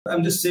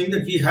I'm just saying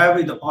that we have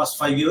in the past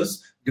 5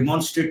 years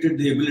demonstrated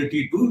the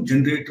ability to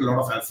generate a lot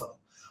of alpha.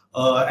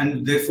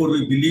 And therefore,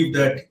 we believe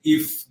that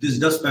if this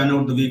does pan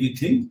out the way we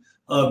think,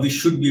 we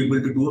should be able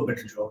to do a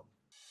better job.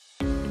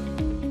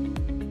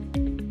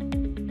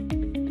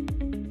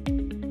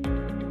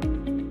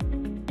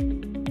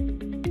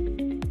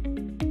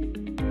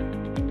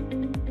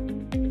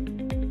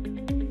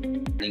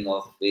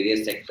 Of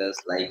various sectors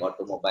like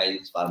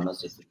automobiles,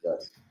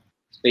 pharmaceuticals,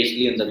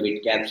 especially in the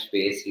mid-cap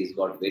space. He's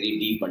got very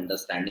deep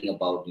understanding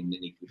about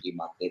Indian equity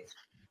markets.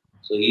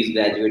 So he's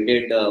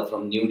graduated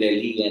from New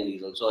Delhi, and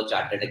he's also a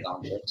chartered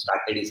accountant.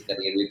 Started his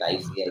career with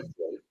ICICI,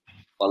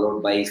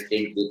 followed by his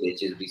stint with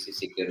HSBC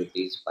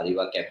Securities,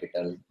 Pariva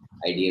Capital,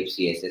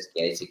 IDFC,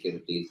 SSKI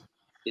Securities.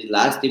 His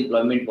last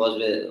employment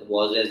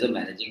was as a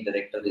managing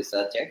director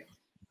research at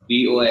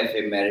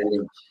BOFA Merrill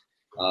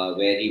Lynch,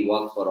 where he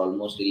worked for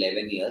almost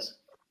 11 years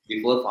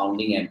before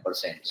founding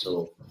Ampersand.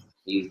 So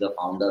he's the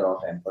founder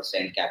of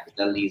Ampersand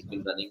Capital. He's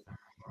been running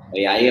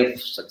AIF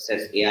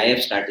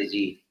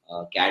strategy,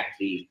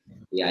 CAT3,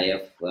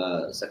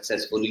 AIF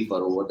successfully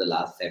for over the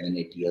last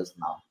 7-8 years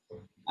now.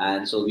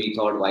 And so we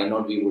thought, why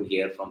not we would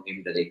hear from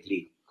him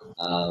directly,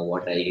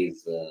 what are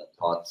his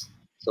thoughts.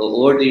 So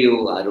over to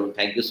you, Arun.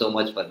 Thank you so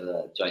much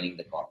for joining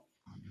the call.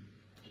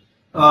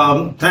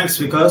 Thanks,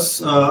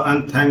 Vikas,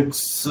 and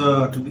thanks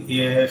to the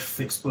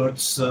AIF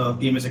experts,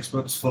 PMS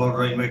experts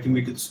for inviting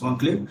me to this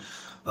conclave.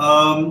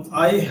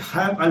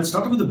 I'll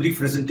start with a brief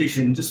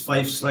presentation, just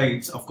 5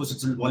 slides. Of course,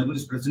 it's a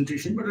voluminous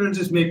presentation, but I'll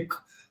just make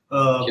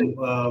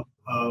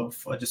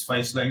for just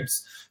 5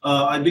 slides.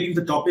 I believe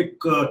the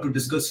topic to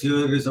discuss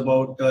here is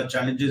about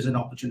challenges and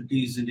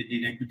opportunities in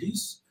Indian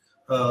equities,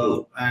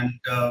 so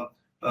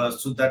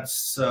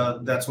that's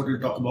what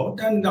we'll talk about.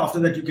 And after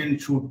that, you can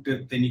shoot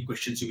any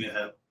questions you may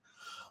have.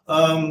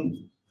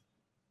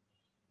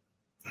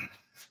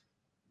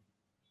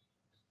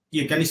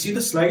 Yeah, can you see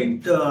the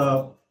slide?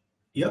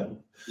 Yeah.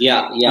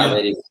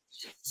 Very good.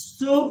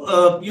 So,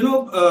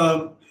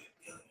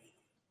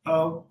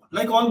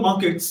 like all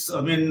markets,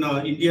 I mean,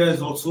 India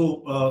is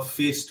also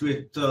faced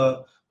with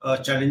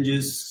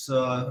challenges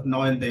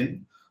now and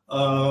then.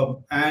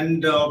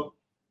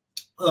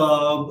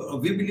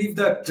 We believe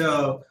that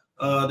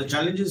the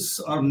challenges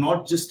are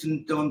not just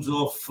in terms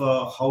of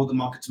how the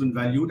market's been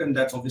valued, and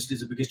that's obviously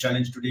the biggest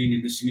challenge today in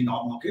investing in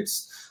our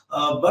markets.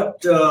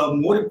 But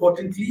more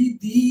importantly,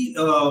 the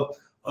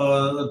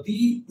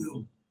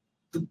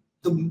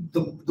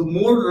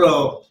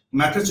more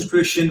macro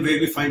situation where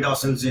we find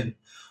ourselves in.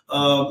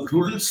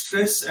 Rural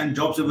stress and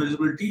jobs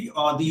availability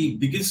are the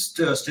biggest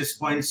stress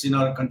points in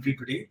our country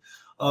today.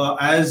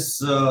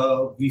 As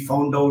we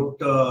found out,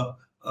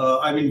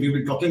 I mean, we've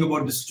been talking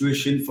about the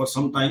situation for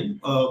some time,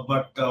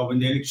 but when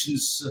the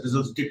elections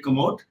results did come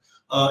out,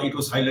 it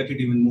was highlighted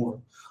even more.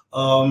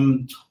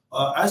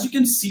 As you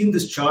can see in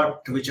this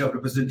chart, which I've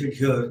represented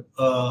here,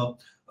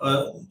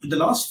 in the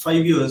last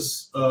 5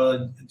 years,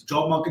 the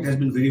job market has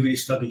been very, very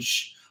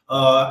sluggish.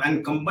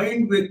 And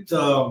combined with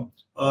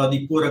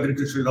the poor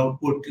agricultural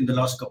output in the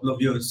last couple of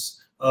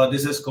years,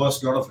 this has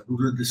caused a lot of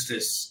rural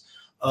distress.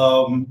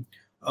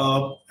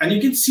 And you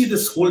can see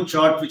this whole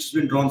chart, which has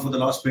been drawn for the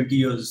last 20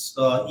 years.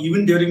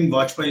 Even during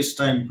Vajpayee's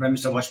time, Prime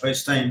Minister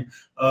Vajpayee's time,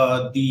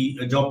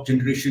 the job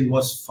generation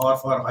was far,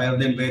 far higher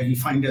than where we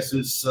found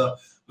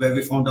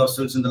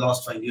ourselves in the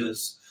last 5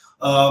 years.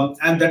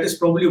 And that is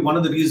probably one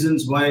of the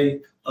reasons why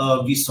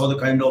we saw the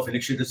kind of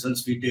election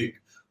results we did.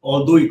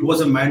 Although it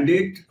was a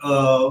mandate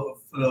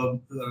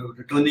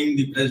returning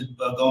the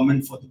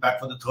government back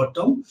for the 3rd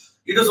term,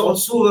 it was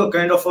also a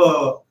kind of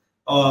a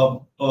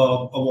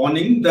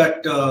warning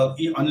that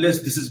unless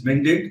this is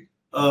mended,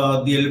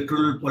 the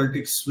electoral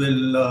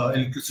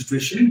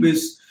situation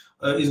is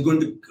going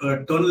to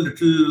turn a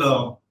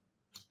little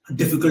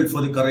difficult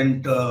for the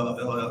current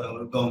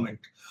government.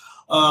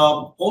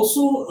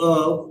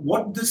 Also,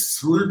 what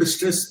this rural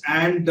distress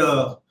and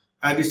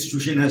agri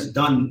situation has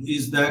done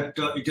is that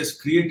it has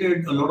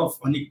created a lot of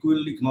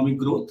unequal economic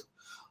growth.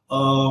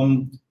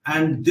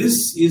 And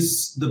this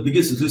is the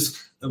biggest risk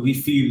we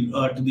feel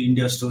to the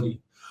India story.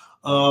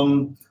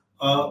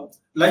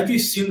 Like we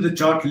see in the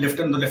chart on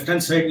the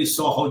left-hand side, we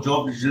saw how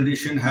job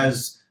generation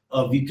has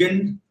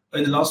weakened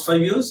in the last 5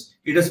 years.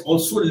 It has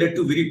also led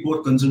to very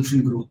poor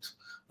consumption growth,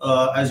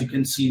 as you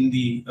can see in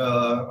the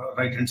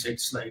right-hand side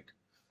slide.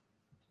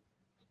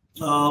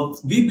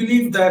 We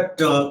believe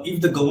that if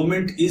the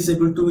government is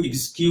able to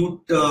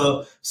execute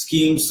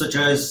schemes such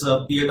as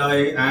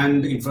PLI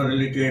and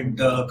infra-related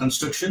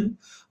construction,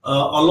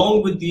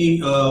 along with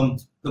the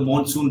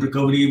monsoon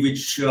recovery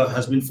which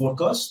has been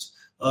forecast,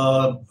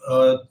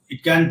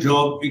 it can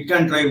drive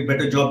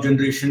better job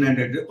generation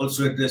and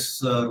also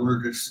address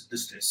rural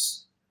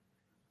distress.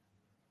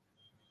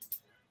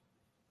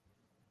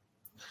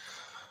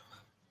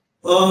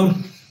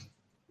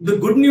 The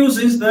good news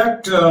is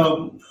that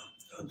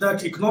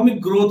that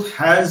economic growth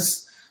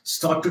has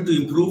started to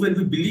improve, and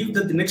we believe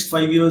that the next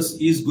 5 years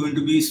is going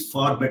to be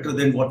far better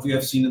than what we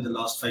have seen in the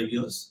last 5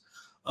 years.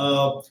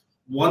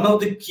 One of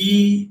the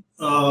key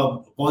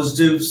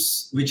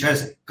positives which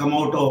has come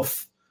out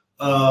of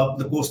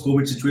the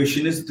post-COVID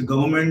situation is the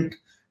government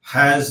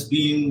has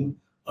been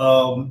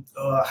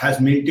has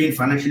maintained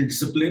financial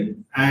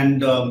discipline,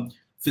 and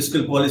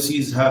fiscal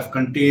policies have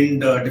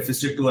contained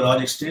deficit to a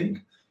large extent.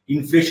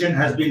 Inflation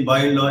has been by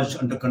and large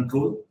under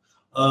control.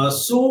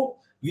 So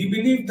we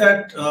believe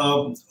that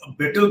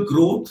better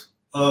growth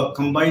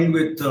combined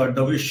with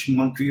dovish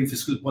monetary and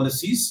fiscal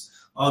policies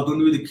are going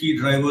to be the key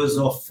drivers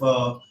of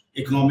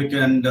economic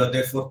and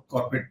therefore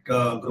corporate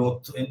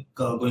growth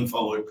going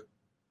forward.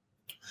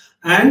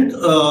 And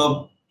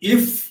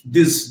if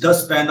this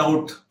does pan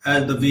out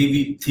as the way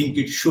we think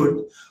it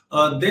should,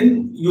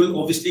 then you'll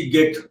obviously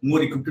get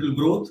more equitable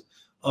growth,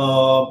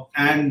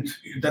 and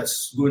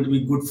that's going to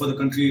be good for the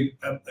country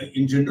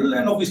in general,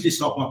 and obviously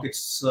stock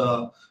markets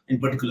in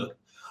particular.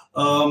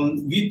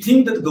 We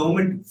think that the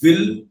government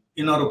will,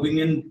 in our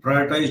opinion,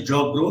 prioritize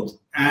job growth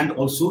and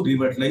also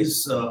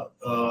revitalize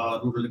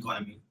rural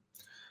economy.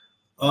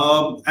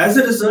 As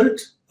a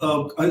result,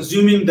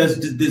 assuming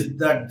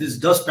that this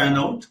does pan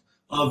out,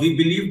 we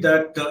believe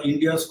that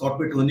India's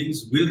corporate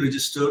earnings will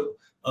register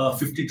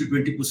 50 to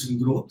 20%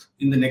 growth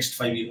in the next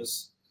 5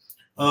 years.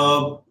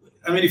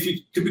 I mean, if you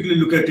typically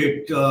look at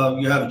it,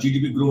 you have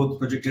GDP growth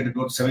projected at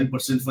about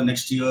 7% for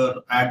next year.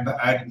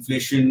 Add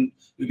inflation,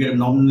 you get a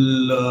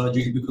nominal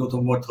GDP growth of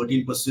about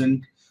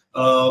 13%,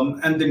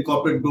 and then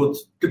corporate growth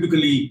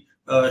typically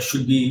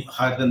should be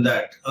higher than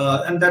that.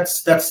 And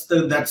that's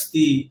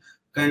the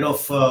kind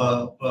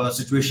of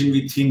situation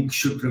we think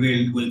should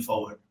prevail going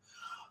forward.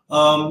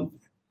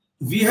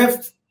 We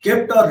have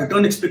kept our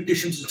return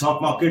expectations in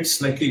stock markets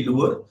slightly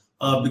lower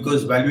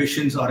because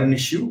valuations are an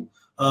issue.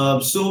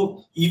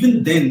 So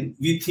even then,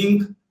 we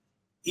think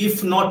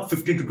if not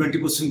 15 to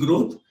 20%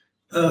 growth,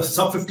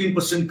 sub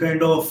 15%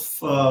 kind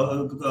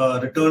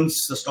of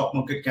returns the stock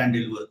market can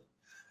deliver.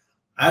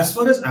 As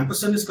far as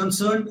Ampersand is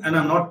concerned, and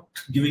I'm not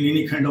giving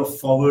any kind of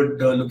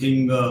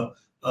forward-looking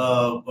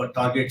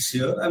targets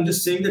here, I'm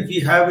just saying that we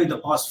have in the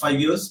past 5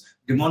 years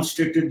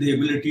demonstrated the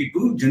ability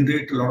to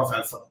generate a lot of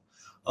alpha.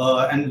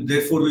 And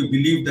therefore, we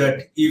believe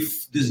that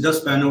if this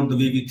does pan out the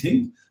way we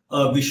think,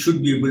 we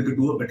should be able to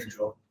do a better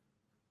job.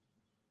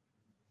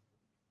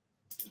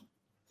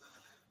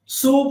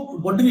 So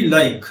what do we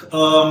like?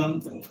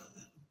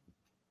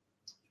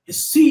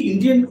 See,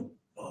 Indian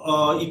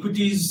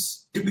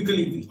equities,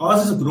 typically,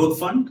 ours is a growth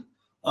fund,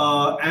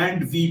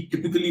 and we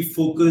typically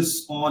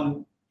focus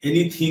on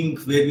anything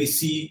where we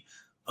see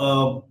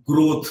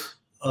growth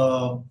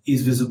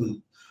is visible.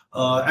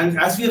 And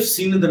as we have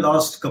seen in the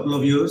last couple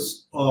of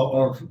years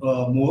or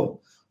more,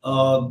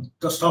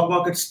 the stock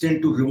markets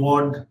tend to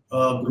reward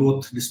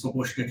growth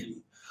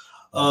disproportionately.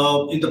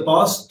 In the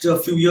past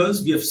few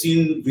years, we have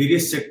seen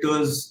various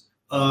sectors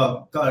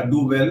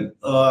do well,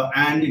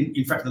 and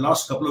in fact, the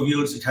last couple of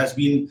years, it has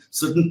been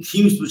certain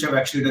themes which have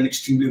actually done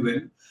extremely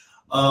well.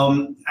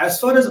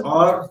 As far as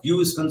our view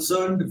is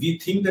concerned, we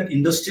think that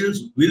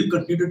industrials will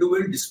continue to do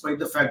well, despite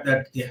the fact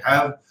that they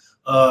have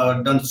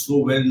done so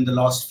well in the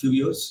last few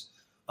years.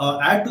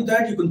 Add to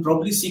that, you can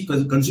probably see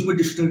consumer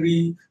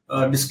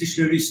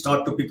discretionary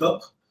start to pick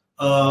up.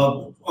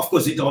 Of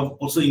course, it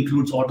also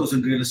includes autos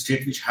and real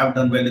estate, which have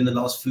done well in the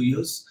last few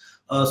years.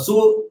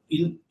 So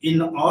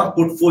in our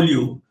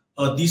portfolio,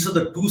 these are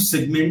the two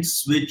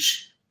segments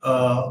which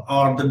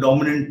are the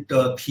dominant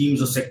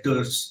themes or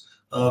sectors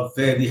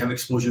where we have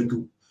exposure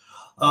to.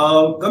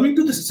 Coming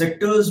to the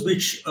sectors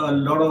which a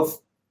lot of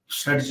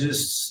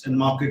strategists and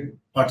market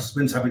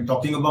participants have been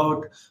talking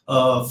about,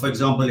 for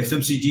example,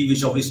 FMCG,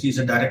 which obviously is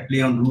a direct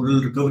play on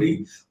rural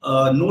recovery.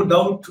 No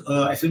doubt,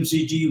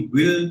 FMCG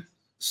will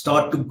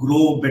start to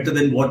grow better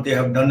than what they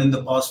have done in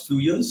the past few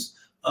years.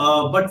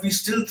 But we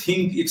still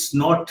think it's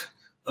not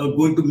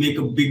going to make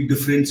a big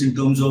difference in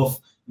terms of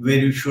where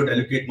you should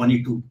allocate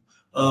money to.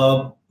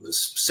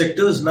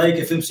 Sectors like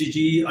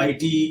FMCG,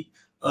 IT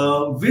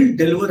will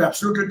deliver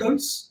absolute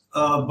returns,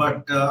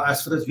 but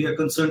as far as we are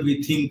concerned,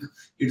 we think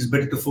it's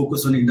better to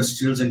focus on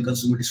industrials and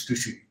consumer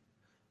discretionary.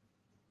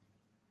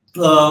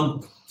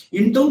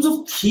 In terms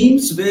of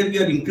themes where we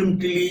are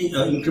incrementally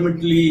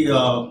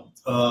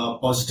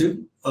positive,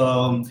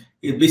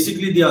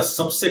 basically they are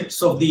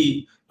subsets of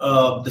the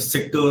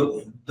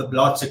sector, the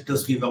large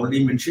sectors we've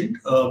already mentioned.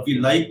 We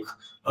like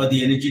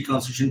the energy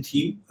transition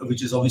theme,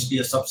 which is obviously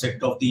a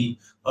subset of the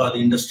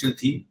industrial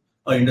theme,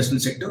 industrial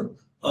sector.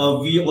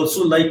 We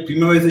also like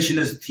premiumization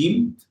as a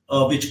theme,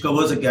 which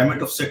covers a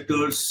gamut of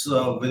sectors,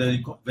 whether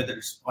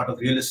it's part of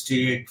real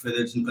estate, whether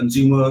it's in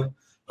consumer.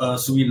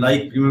 So we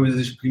like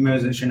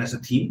premiumization as a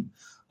theme.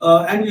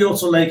 And we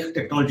also like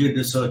technology and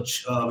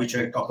research, which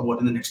I talk about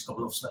in the next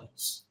couple of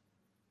slides.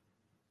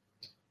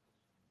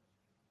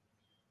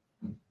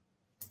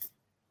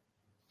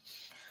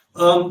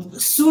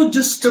 So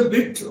just a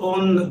bit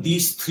on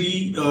these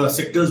three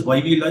sectors, why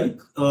we like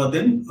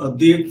them.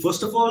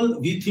 First of all,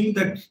 we think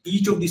that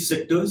each of these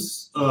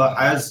sectors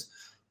has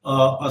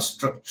a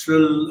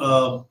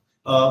structural,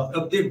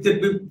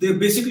 they're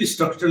basically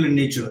structural in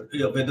nature,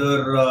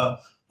 whether,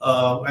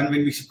 and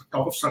when we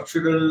talk of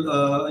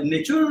structural in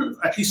nature,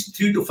 at least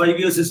 3 to 5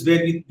 years is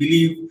where we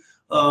believe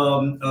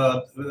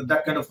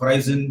that kind of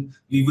horizon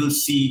we will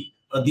see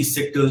these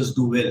sectors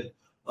do well.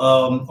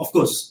 Of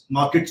course,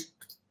 markets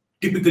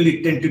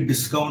typically tend to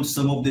discount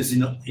some of this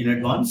in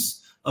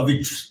advance,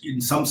 which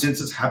in some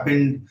senses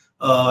happened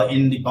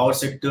in the power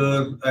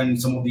sector and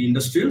some of the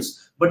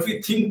industrials. But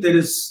we think there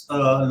is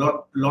a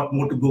lot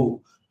more to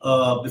go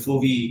before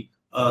we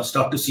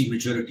start to see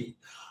maturity.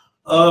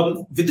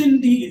 So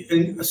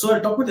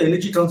I'll talk about the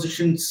energy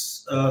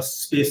transitions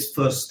space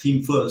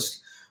theme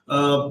first.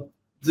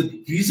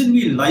 The reason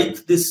we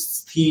like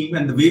this theme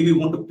and the way we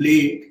want to play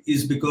it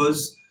is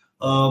because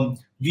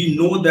we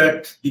know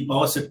that the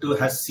power sector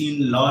has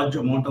seen large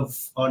amount of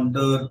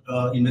under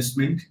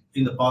investment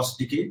in the past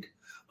decade.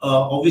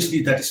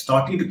 Obviously, that is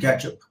starting to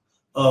catch up.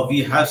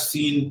 We have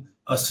seen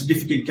a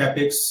significant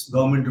capex,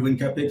 government-driven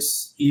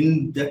capex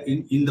in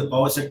the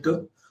power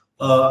sector,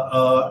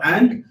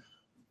 and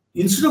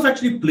instead of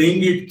actually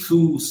playing it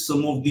through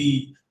some of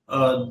the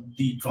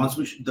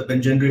transmission, the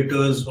pen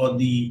generators or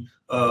the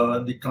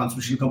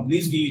transmission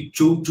companies, we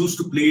choose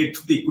to play it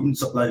through the equipment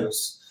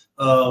suppliers,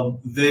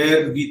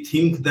 where we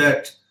think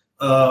that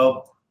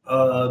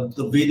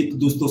the way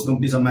those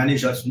companies are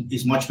managed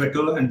is much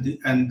better, and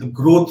the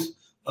growth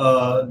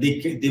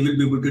they will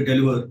be able to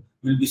deliver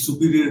will be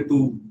superior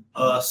to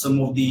some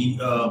of the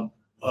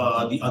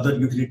other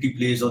utility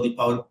players or the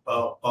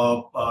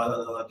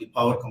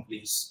power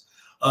companies.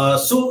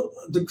 So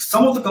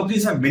some of the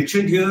companies I've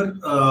mentioned here,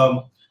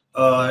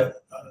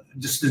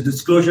 just a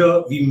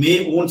disclosure, we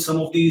may own some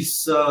of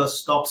these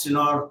stocks in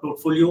our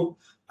portfolio,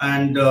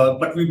 and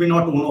but we may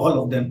not own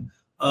all of them.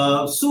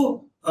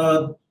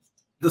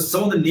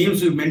 Some of the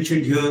names we've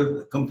mentioned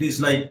here,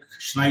 companies like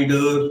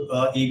Schneider,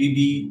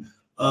 ABB,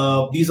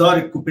 these are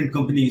equipment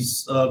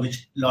companies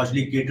which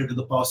largely cater to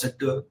the power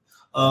sector.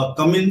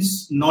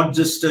 Cummins, not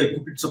just an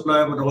equipment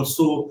supplier, but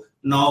also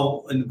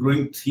now in the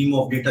growing theme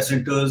of data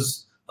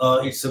centers,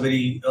 it's a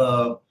very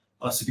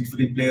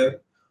significant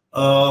player.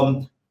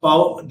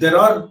 There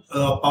are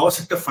power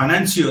sector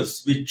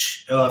financiers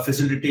which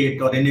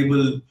facilitate or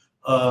enable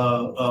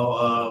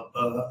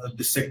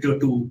the sector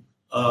to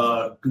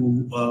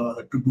do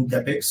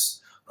capex,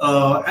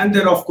 and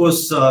there are of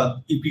course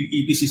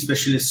EPC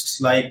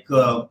specialists like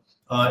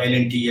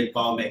L&T and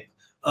Powermech.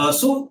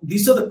 So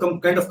these are the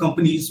kind of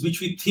companies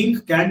which we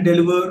think can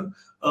deliver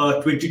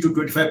 20 to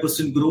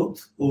 25%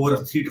 growth over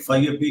a 3 to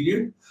 5 year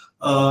period.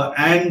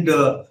 And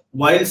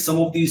while some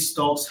of these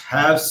stocks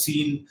have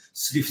seen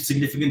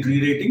significant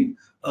re-rating,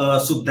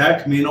 so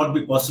that may not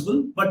be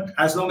possible. But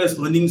as long as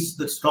earnings,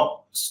 the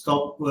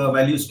stock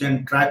values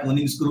can track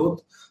earnings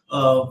growth,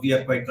 we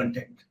are quite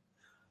content.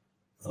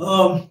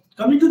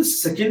 Coming to the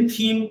second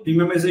theme,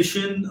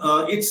 premiumization,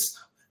 it's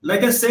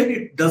like I said,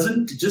 it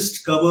doesn't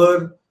just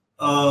cover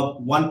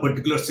one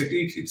particular sector.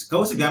 It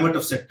covers a gamut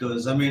of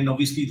sectors. I mean,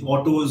 obviously, the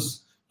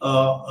autos,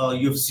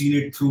 you've seen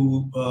it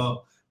through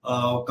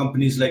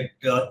companies like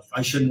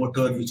Eicher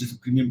Motor, which is a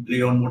premium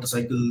play on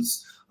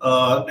motorcycles,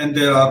 and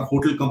there are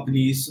hotel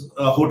companies,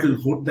 hotel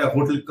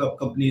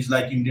companies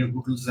like Indian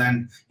Hotels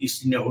and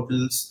East India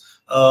Hotels,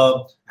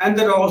 and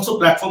there are also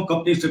platform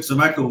companies like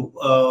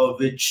Zomato,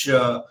 which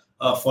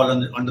fall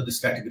under this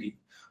category.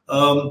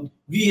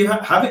 We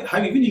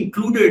have even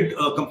included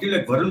a company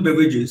like Varun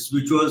Beverages,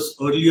 which was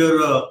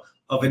earlier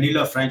a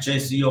vanilla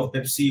franchisee of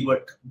Pepsi,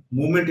 but the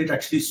moment it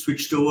actually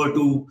switched over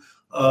to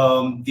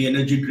the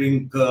energy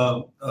drink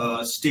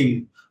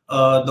Sting,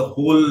 the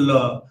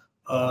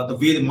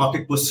way the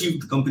market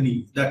perceived the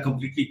company, that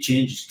completely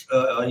changed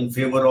in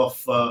favor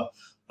of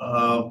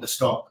the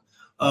stock.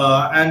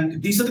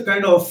 And these are the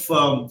kind of,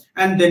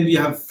 and then we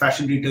have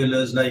fashion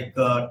retailers like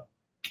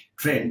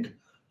Trend.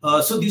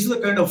 So these are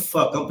the kind of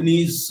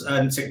companies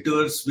and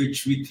sectors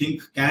which we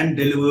think can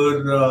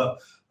deliver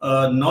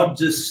not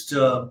just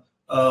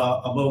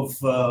above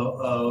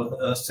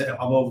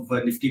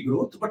Nifty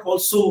growth, but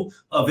also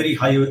very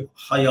high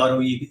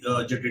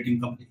ROE generating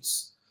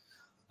companies.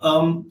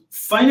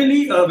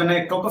 Finally, when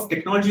I talk of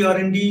technology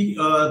R&D,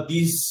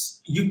 these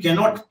you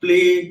cannot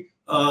play.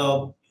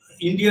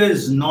 India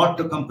is not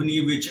a company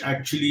which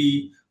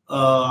actually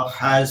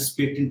has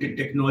patented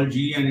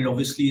technology, and it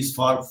obviously is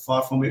far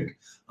from it.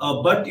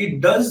 But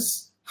it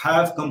does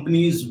have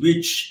companies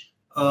which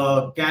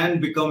can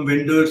become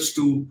vendors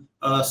to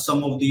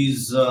some of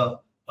these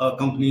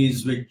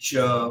companies, which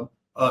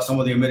some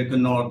of the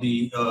American or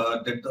the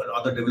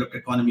other developed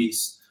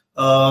economies.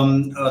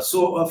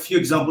 So a few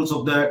examples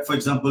of that. For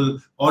example,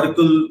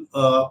 Oracle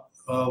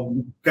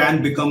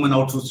can become an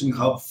outsourcing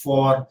hub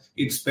for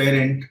its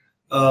parent,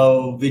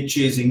 which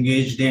is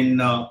engaged in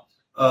the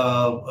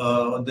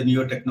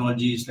newer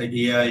technologies like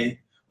AI.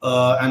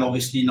 And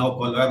obviously now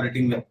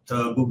collaborating with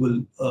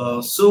Google.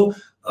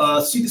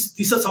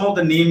 These are some of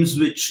the names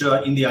which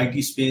in the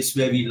IT space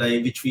where we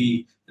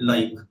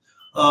like,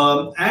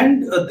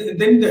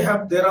 then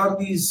there are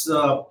these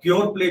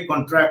pure play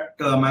contract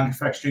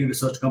manufacturing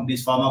research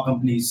companies, pharma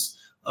companies,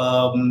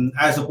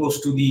 as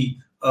opposed to the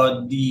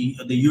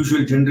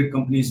usual generic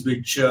companies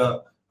which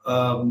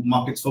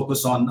markets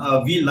focus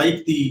on. We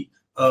like the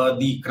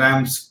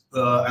CRAMs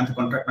and the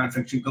contract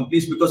manufacturing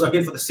companies because,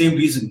 again, for the same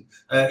reason,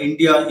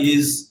 India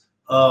is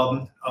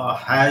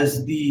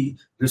has the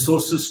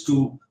resources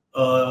to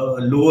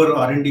lower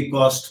R&D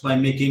cost by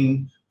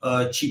making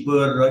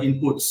cheaper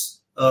inputs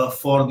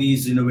for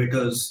these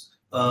innovators.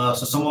 So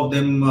some of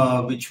them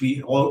which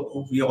we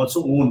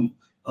also own,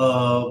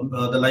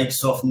 the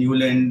likes of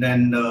Newland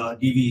and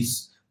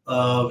DVs,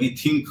 we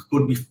think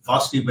could be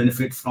vastly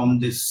benefit from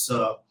this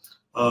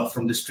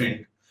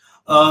trend.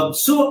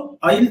 So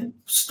I'll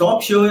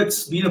stop here.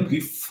 It's been a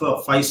brief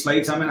 5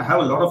 slides. I mean, I have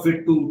a lot of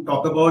it to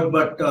talk about,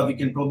 but we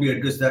can probably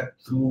address that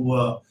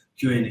through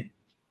Q&A.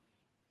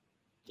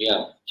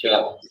 Yeah,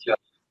 sure.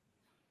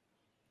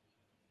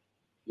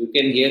 You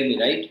can hear me,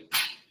 right?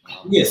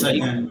 Yes, I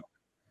can.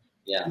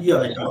 Yeah.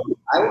 Yeah.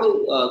 I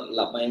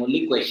will. My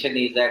only question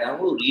is that I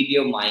will read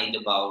your mind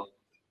about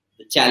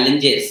the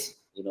challenges.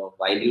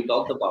 While you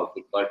talked about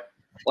it, but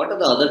what are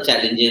the other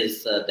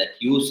challenges that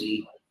you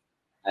see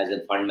as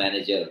a fund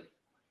manager?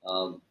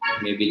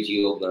 Maybe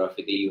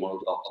geographically, you want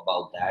to talk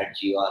about that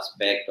geo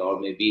aspect, or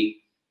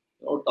maybe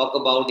talk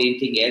about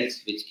anything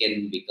else which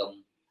can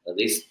become a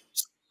risk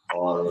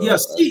or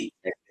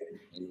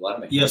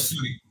environment. Yes,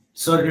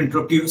 sorry to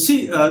interrupt you.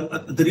 See,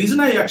 the reason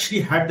I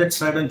actually had that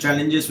slide on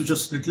challenges, which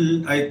was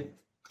I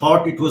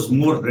thought it was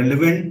more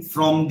relevant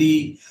from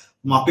the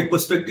market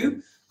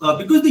perspective,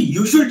 because the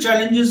usual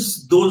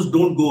challenges, those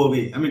don't go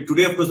away. I mean,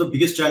 today, of course, the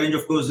biggest challenge,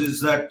 of course,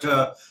 is that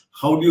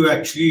how do you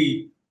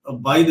actually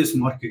buy this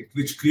market,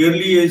 which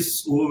clearly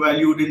is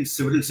overvalued in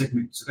several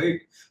segments, right?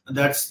 And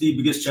that's the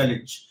biggest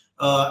challenge.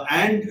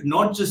 And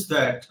not just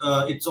that,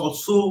 it's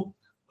also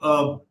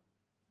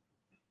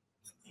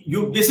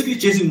you're basically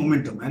chasing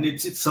momentum, and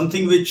it's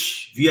something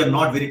which we are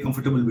not very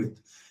comfortable with.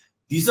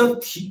 These are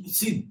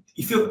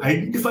if you've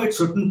identified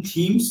certain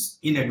themes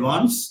in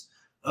advance,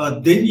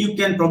 then you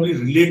can probably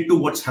relate to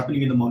what's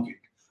happening in the market,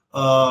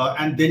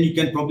 and then you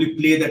can probably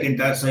play that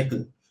entire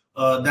cycle.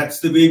 That's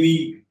the way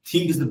we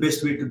think is the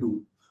best way to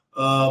do.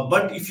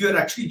 But if you're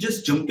actually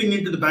just jumping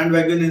into the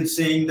bandwagon and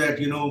saying that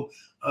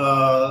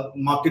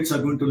markets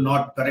are going to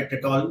not correct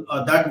at all,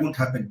 that won't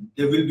happen.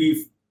 There will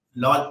be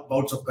large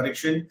bouts of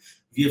correction.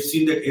 We have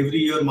seen that every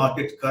year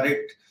markets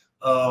correct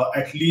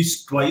at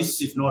least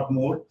twice, if not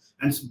more,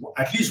 and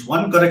at least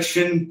one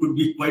correction could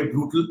be quite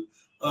brutal.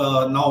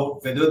 Now,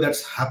 whether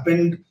that's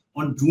happened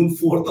on June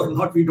 4th or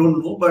not, we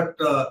don't know. But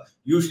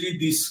usually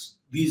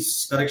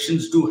these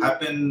corrections do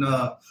happen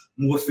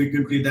more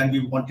frequently than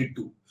we wanted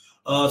to.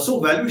 So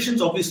valuations,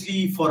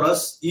 obviously, for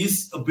us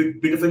is a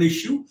bit of an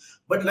issue.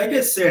 But like I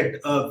said,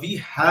 we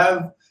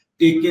have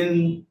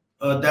taken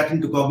that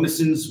into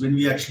cognizance when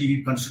we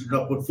actually considered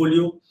our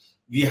portfolio.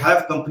 We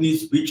have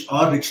companies which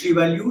are richly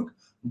valued,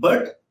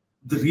 but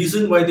the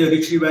reason why they're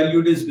richly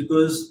valued is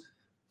because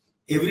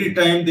every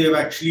time they've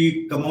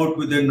actually come out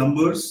with their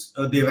numbers,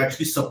 they've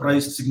actually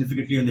surprised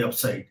significantly on the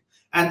upside.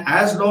 And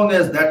as long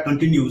as that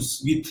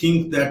continues, we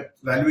think that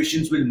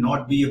valuations will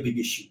not be a big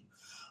issue.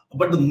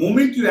 But the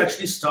moment you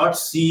actually start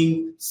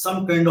seeing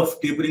some kind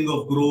of tapering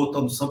of growth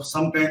or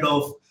some kind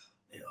of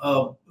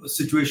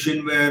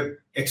situation where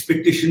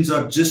expectations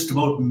are just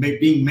about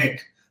being met,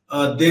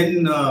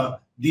 then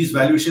these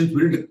valuations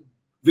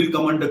will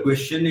come under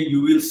question, and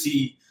you will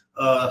see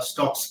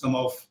stocks come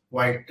off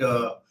quite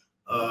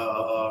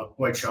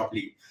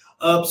sharply.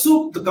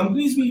 So the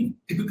companies we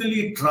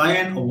typically try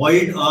and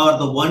avoid are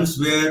the ones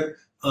where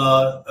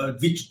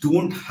which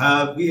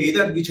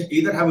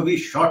either have a very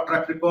short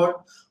track record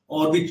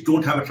or which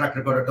don't have a track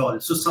record at all.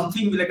 So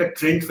something like a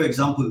trend, for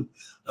example,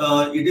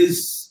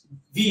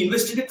 we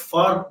invested it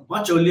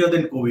much earlier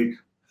than COVID,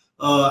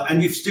 and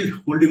we're still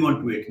holding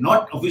on to it.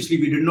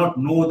 Obviously, we did not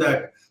know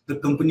that the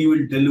company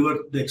will deliver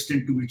the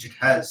extent to which it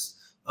has,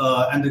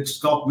 and the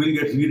stock will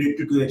get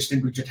re-rated to the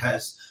extent which it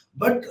has.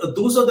 But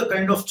those are the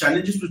kind of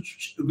challenges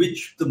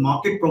which the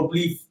market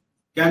probably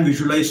can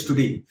visualize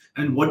today.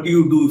 And what do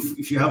you do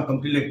if you have a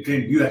company like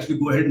Trend? Do you actually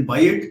go ahead and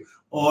buy it,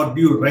 or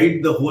do you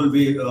ride the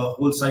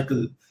whole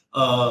cycle?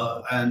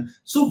 And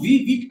so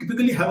we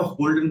typically have a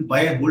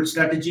buy and hold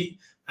strategy,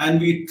 and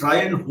we try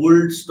and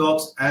hold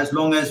stocks as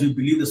long as we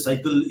believe the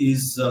cycle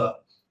is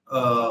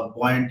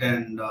buoyant,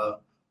 and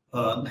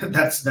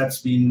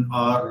that's been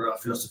our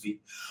philosophy.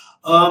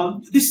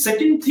 The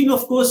second thing,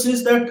 of course,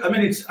 is that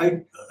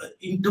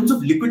in terms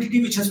of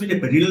liquidity, which has been a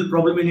perennial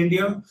problem in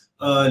India,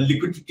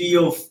 liquidity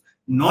of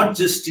not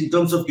just in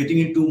terms of getting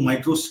into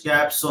micro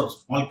caps or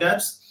small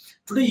caps.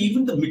 Today,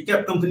 even the mid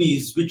cap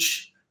companies,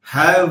 which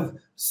have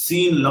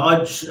seen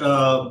large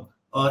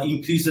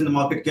increase in the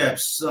market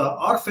caps,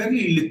 are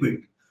fairly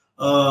illiquid.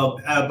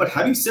 But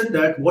having said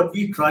that, what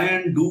we try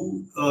and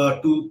do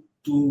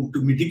to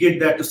mitigate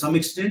that to some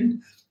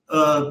extent,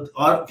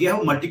 we have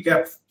a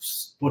multi-cap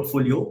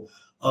portfolio.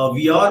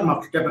 We are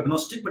market cap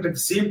agnostic, but at the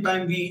same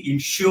time, we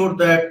ensure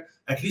that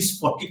at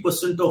least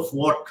 40% of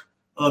what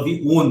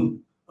we own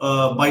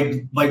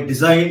by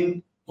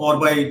design or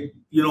by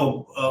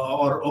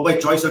or by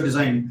choice or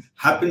design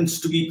happens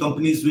to be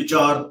companies which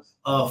are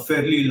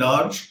fairly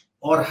large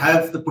or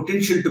have the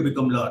potential to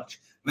become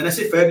large. When I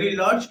say fairly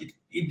large, it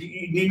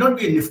need not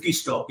be a nifty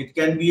stock. It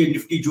can be a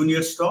nifty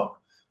junior stock.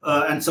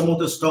 And some of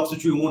the stocks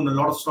which you own, a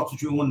lot of stocks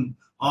which you own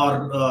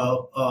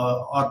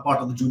are part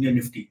of the junior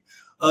Nifty.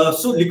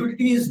 So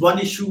liquidity is one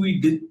issue.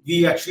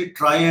 We actually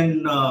try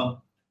and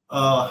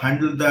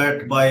handle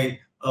that by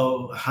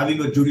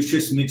having a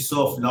judicious mix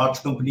of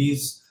large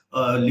companies,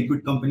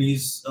 liquid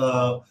companies,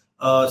 so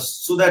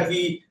that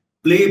we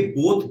play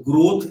both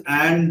growth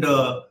and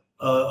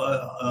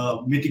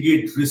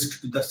mitigate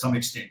risk to some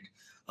extent.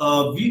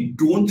 We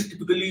don't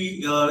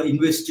typically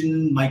invest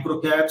in micro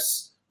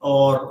caps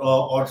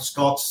or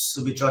stocks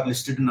which are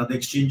listed in other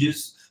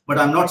exchanges. But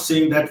I'm not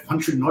saying that one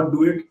should not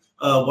do it.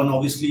 One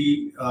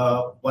obviously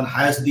one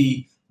has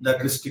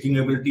that risk-taking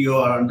ability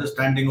or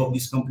understanding of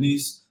these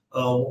companies.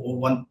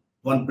 One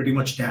pretty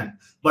much can.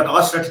 But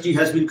our strategy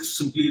has been to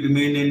simply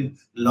remain in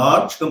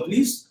large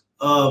companies,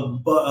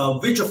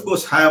 which of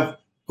course have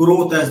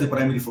growth as the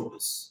primary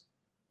focus.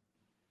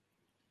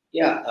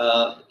 Yeah.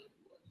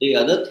 The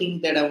other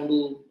thing that I want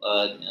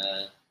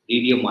to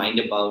read your mind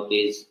about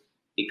is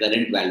the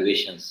current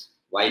valuations.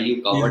 While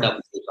you covered up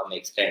to some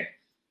extent,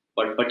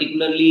 but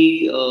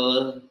particularly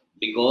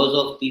because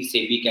of the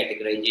SEBI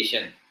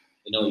categorization,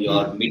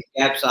 your mid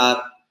caps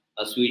are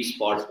a sweet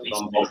spot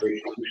from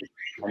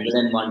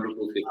 101 to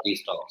 250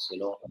 stocks.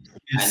 And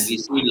we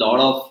see a lot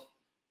of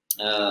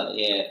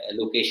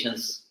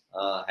allocations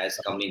has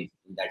come in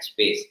that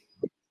space.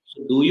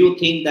 So, do you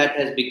think that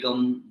has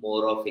become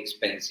more of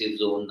expensive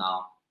zone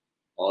now,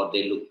 or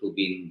they look to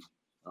be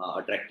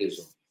attractive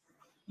zone?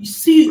 You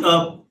see,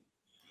 when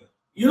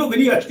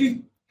you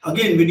actually,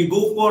 again, when you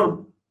go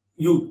for,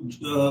 you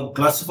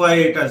classify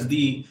it as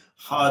the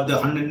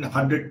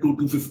 100 to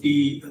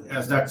 250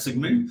 as that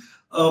segment.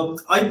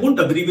 I won't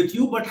agree with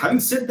you, but having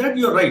said that,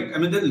 you're right. I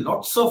mean, there are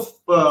lots of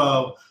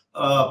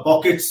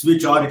pockets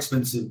which are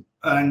expensive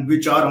and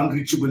which are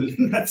unreachable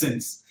in that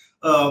sense.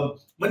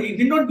 But it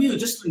did not be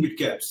just mid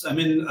caps. I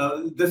mean,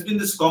 there's been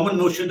this common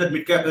notion that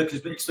mid cap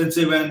is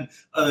expensive and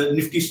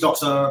Nifty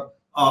stocks are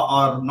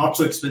not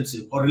so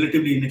expensive or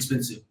relatively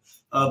inexpensive.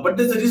 But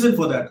there's a reason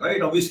for that,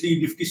 right? Obviously,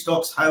 Nifty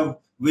stocks have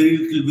very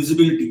little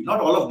visibility. Not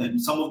all of them.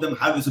 Some of them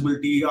have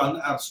visibility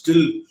and are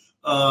still,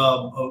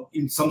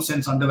 in some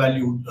sense,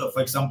 undervalued.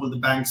 For example,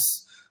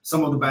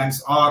 some of the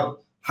banks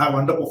have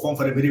underperformed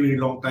for a very, very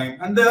long time,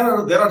 and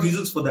there are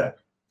reasons for that.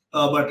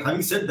 But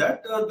having said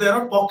that, there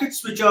are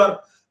pockets which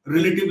are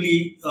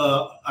relatively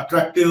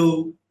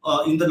attractive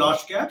in the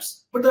large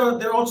caps, but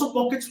there are also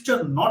pockets which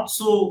are not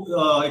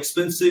so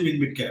expensive in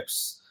mid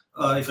caps,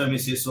 if I may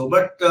say so.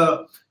 But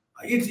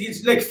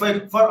it's like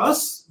for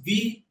us,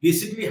 we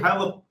basically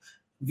have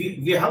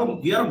we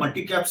are a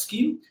multi-cap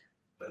scheme.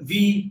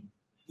 We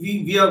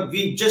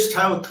just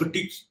have a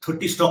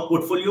 30 stock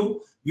portfolio.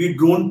 We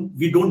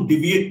don't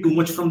deviate too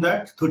much from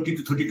that. 30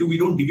 to 32, we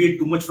don't deviate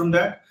too much from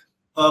that.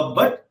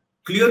 But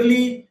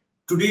clearly,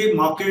 today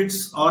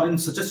markets are in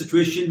such a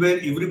situation where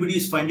everybody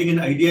is finding an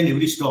idea in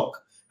every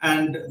stock,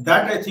 and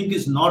that I think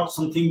is not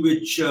something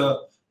which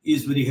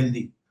is very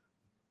healthy.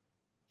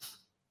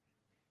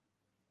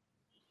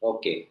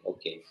 Okay.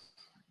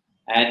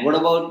 And what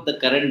about the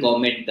current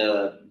government?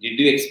 Did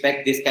you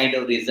expect this kind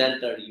of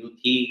result, or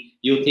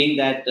you think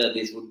that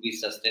this would be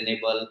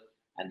sustainable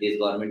and this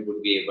government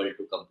would be able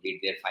to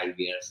complete their 5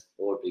 years?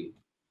 Over to you.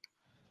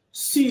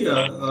 See,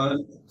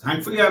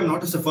 thankfully, I'm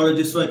not a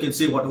psephologist, so I can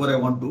say whatever I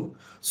want to.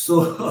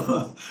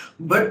 So,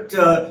 but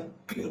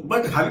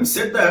having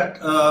said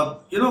that,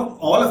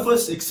 all of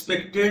us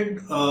expected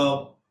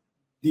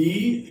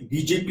the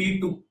BJP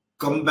to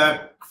come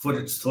back for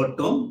its third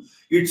term.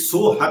 It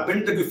so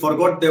happened that we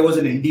forgot there was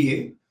an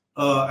NDA,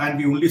 and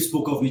we only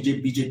spoke of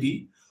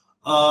BJP.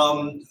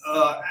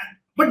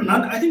 But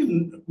I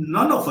think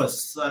none of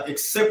us,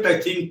 except I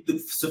think the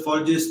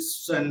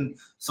psephologists and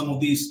some of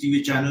these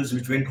TV channels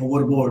which went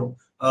overboard,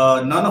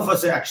 none of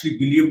us actually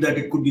believed that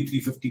it could be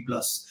 350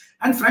 plus.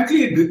 And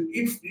frankly, it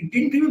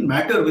didn't even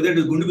matter whether it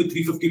was going to be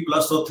 350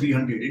 plus or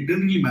 300. It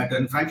didn't really matter.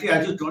 And frankly,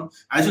 as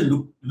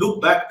you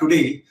look back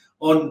today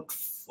on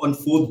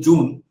 4th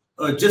June,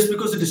 just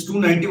because it is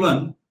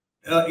 291,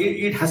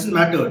 it hasn't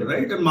mattered,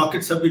 right? And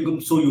markets have become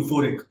so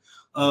euphoric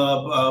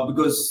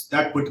because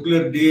that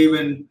particular day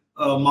when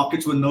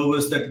markets were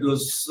nervous that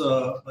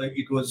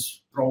it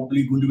was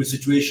probably going to be a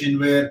situation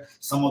where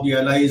some of the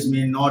allies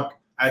may not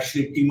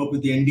actually team up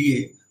with the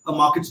NDA.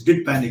 Markets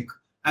did panic,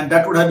 and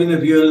that would have been a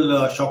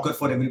real shocker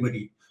for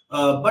everybody.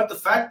 But the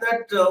fact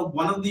that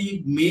one of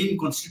the main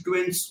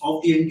constituents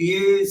of the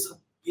NDA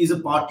is a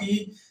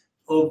party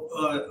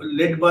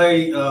led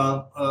by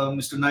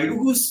Mr. Naidu,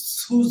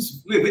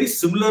 who's very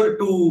similar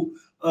to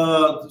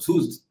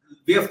whose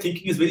way of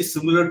thinking is very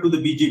similar to the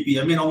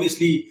BJP. I mean,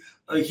 obviously,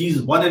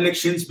 he's won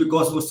elections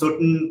because of a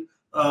certain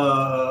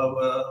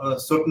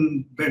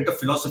bent of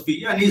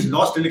philosophy, and he's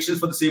lost elections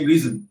for the same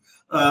reason.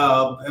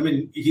 I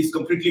mean, he's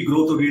completely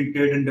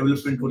growth-oriented and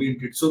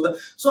development-oriented. So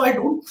I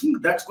don't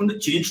think that's going to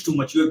change too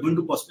much. You are going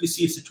to possibly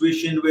see a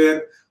situation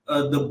where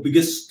the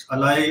biggest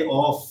ally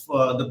of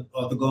the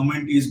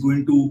government is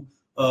going to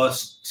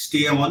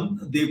stay on.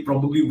 They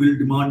probably will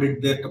demand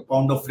it that a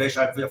pound of flesh.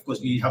 Of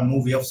course, we have no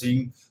way of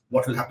saying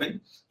what will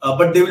happen,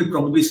 but they will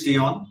probably stay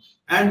on.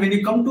 And when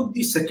you come to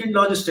the second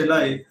largest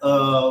ally,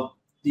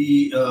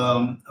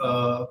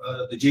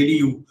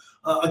 JDU.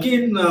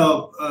 Again,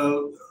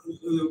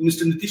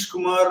 Mr. Nitish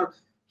Kumar,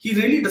 he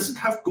really doesn't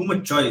have too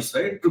much choice,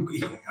 right?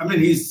 I mean,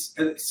 he's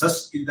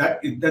such that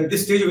at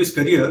this stage of his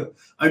career,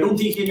 I don't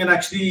think he can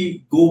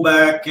actually go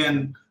back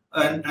and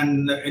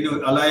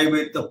ally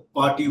with the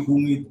party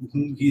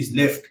whom he's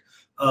left.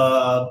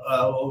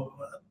 So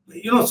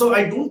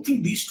I don't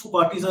think these two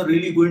parties are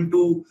really going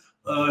to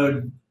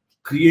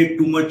create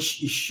too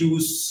much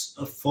issues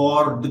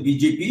for the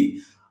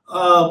BJP,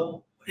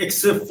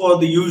 except for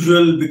the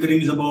usual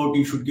bickerings about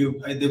you should give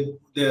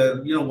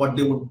what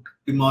they would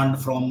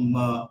demand from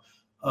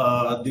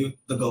the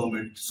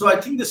government. So I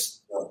think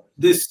this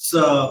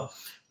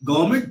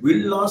government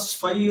will last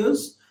 5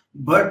 years,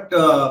 but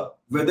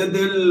whether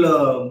they'll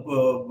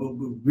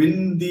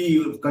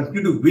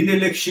continue to win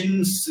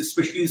elections,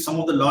 especially some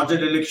of the larger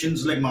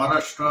elections like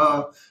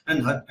Maharashtra,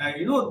 and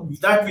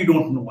that we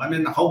don't know. I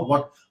mean,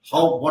 what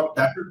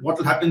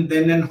will happen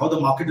then and how the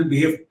market will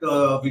behave,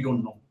 we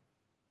don't know.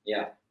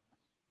 Yeah.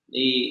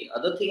 The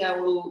other thing I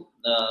want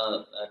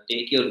to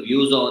take your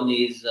views on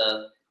is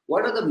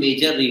what are the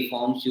major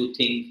reforms you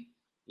think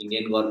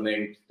Indian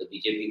government, the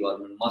BJP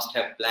government must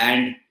have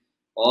planned,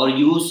 or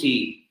you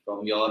see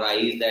from your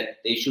eyes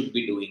that they should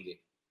be doing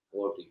it?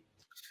 What do you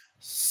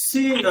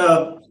see?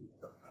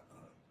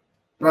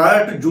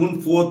 Prior to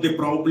June 4th, they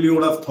probably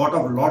would have thought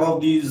of a lot of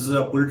these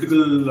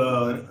political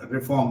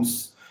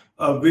reforms,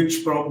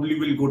 which probably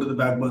will go to the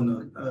back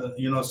burner.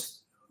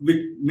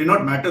 Which may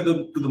not matter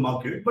to the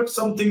market, but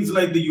some things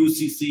like the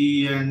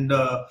UCC and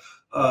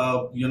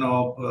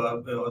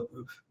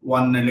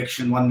one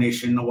election, one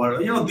nation, or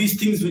these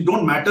things we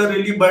don't matter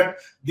really, but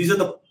these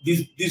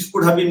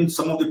could have been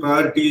some of the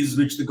priorities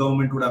which the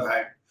government would have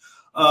had.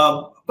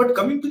 But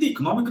coming to the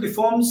economic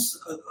reforms,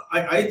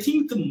 I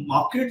think the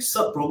markets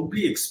are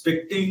probably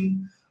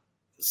expecting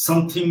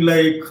something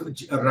like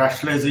a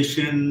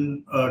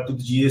rationalization to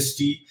the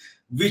GST,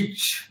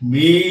 which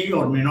may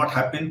or may not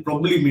happen,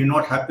 probably may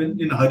not happen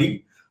in a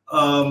hurry,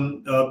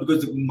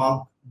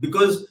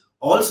 because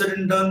all said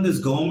and done, this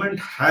government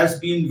has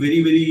been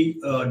very, very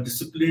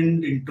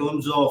disciplined in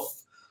terms of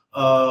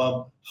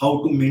how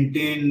to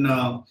maintain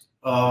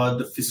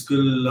the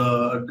fiscal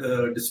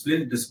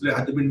discipline.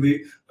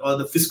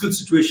 The fiscal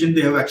situation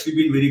they have actually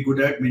been very good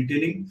at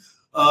maintaining.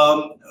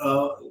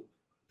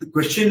 The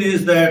question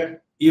is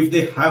that if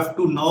they have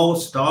to now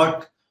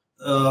start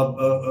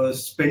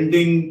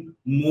spending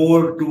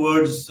more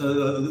towards,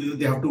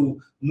 they have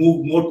to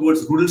move more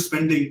towards rural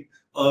spending,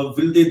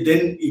 will they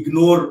then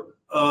ignore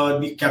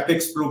the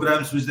capex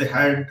programs which they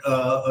had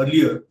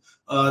earlier?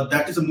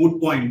 That is a moot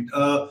point.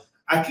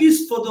 At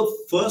least for the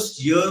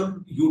first year,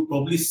 you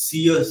probably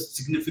see a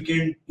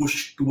significant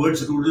push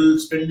towards rural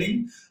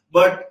spending.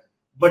 But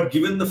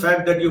given the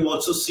fact that you've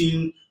also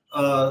seen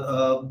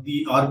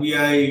the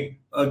RBI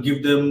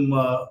give them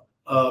more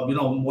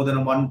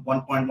than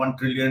 1.1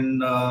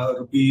 trillion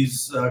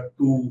rupees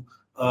to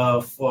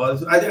I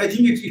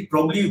think it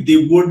probably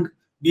they would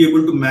be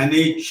able to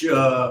manage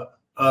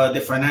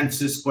their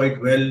finances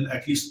quite well,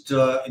 at least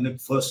in the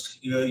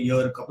first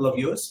year, couple of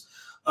years.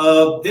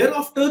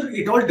 Thereafter,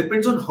 it all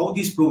depends on how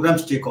these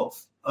programs take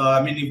off.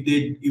 I mean,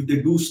 if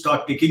they do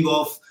start taking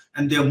off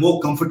and they are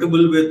more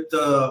comfortable with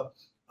the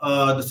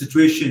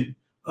situation,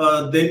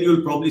 then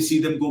you'll probably see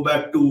them go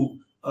back to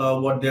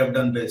what they have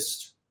done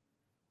best.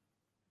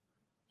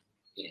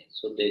 Okay,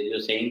 so you're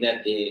saying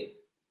that they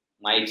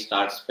might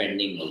start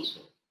spending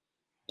also.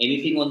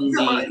 Anything on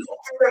I don't think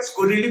that's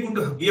really going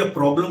to be a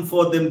problem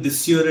for them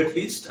this year, at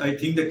least. I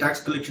think the tax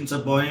collections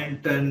are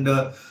buoyant, and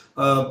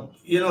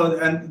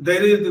and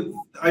there is.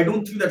 I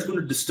don't think that's going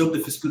to disturb the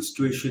fiscal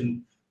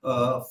situation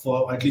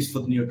for at least for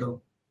the near term.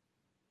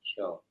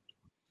 Sure.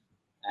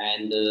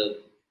 And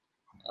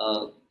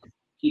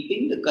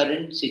keeping the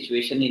current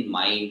situation in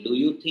mind, do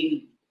you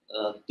think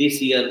this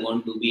year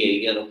going to be a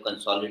year of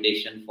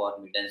consolidation for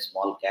mid and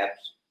small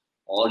caps,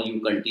 or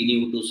you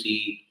continue to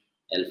see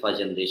alpha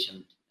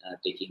generation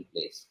taking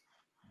place?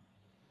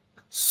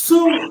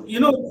 So,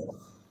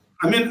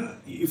 I mean,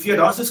 if you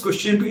had asked this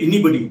question to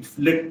anybody,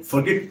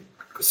 forget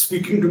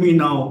speaking to me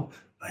now,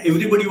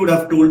 everybody would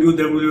have told you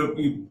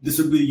this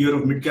would be the year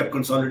of mid-cap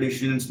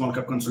consolidation and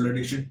small-cap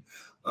consolidation.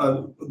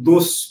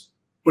 Those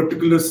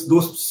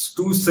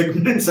two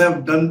segments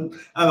have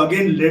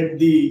again led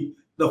the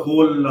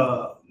whole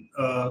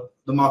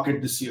the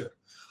market this year.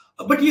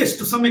 But yes,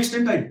 to some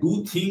extent, I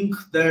do think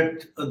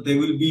that there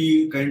will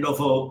be kind of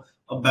a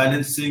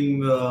balancing.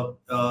 There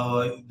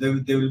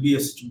will be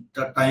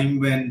a time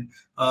when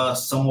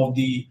some of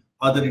the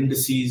other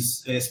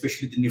indices,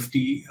 especially the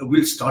Nifty,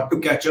 will start to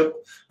catch up.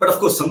 But of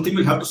course, something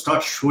will have to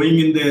start showing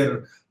in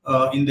their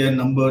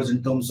numbers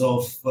in terms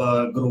of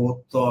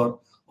growth,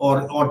 or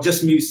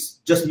just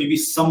maybe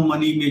some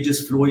money may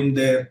just flow in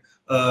there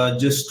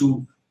just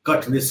to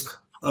cut risk.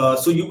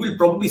 So you will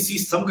probably see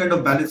some kind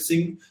of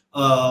balancing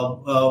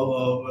within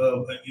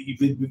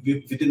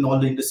all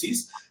the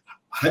indices.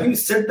 Having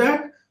said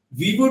that,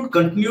 we would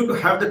continue to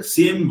have that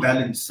same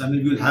balance. I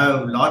mean, we'll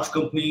have large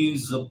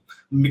companies, a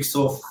mix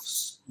of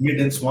mid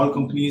and small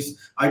companies.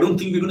 I don't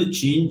think we're going to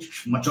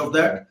change much of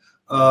that.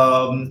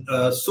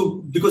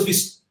 So because we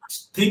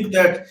think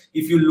that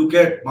if you look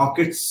at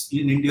markets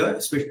in India,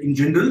 especially in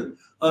general,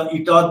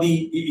 it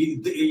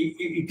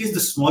is the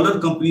smaller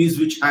companies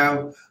which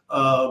have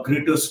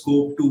greater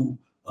scope to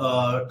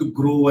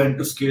grow and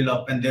to scale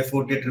up and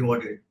therefore get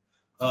rewarded.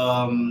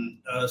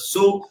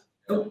 So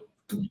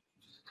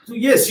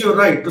yes, you're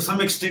right. To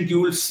some extent,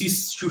 you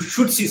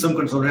should see some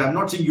consolidation. I'm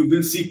not saying you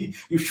will see.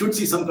 You should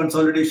see some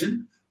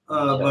consolidation,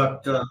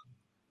 but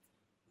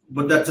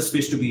that's a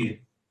space to be in.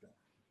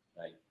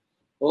 Right.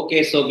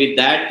 Okay. So with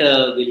that,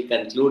 we'll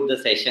conclude the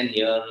session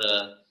here.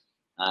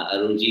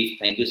 Arunji,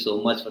 thank you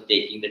so much for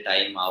taking the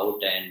time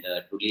out, and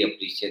truly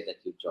appreciate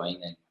that you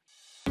joined and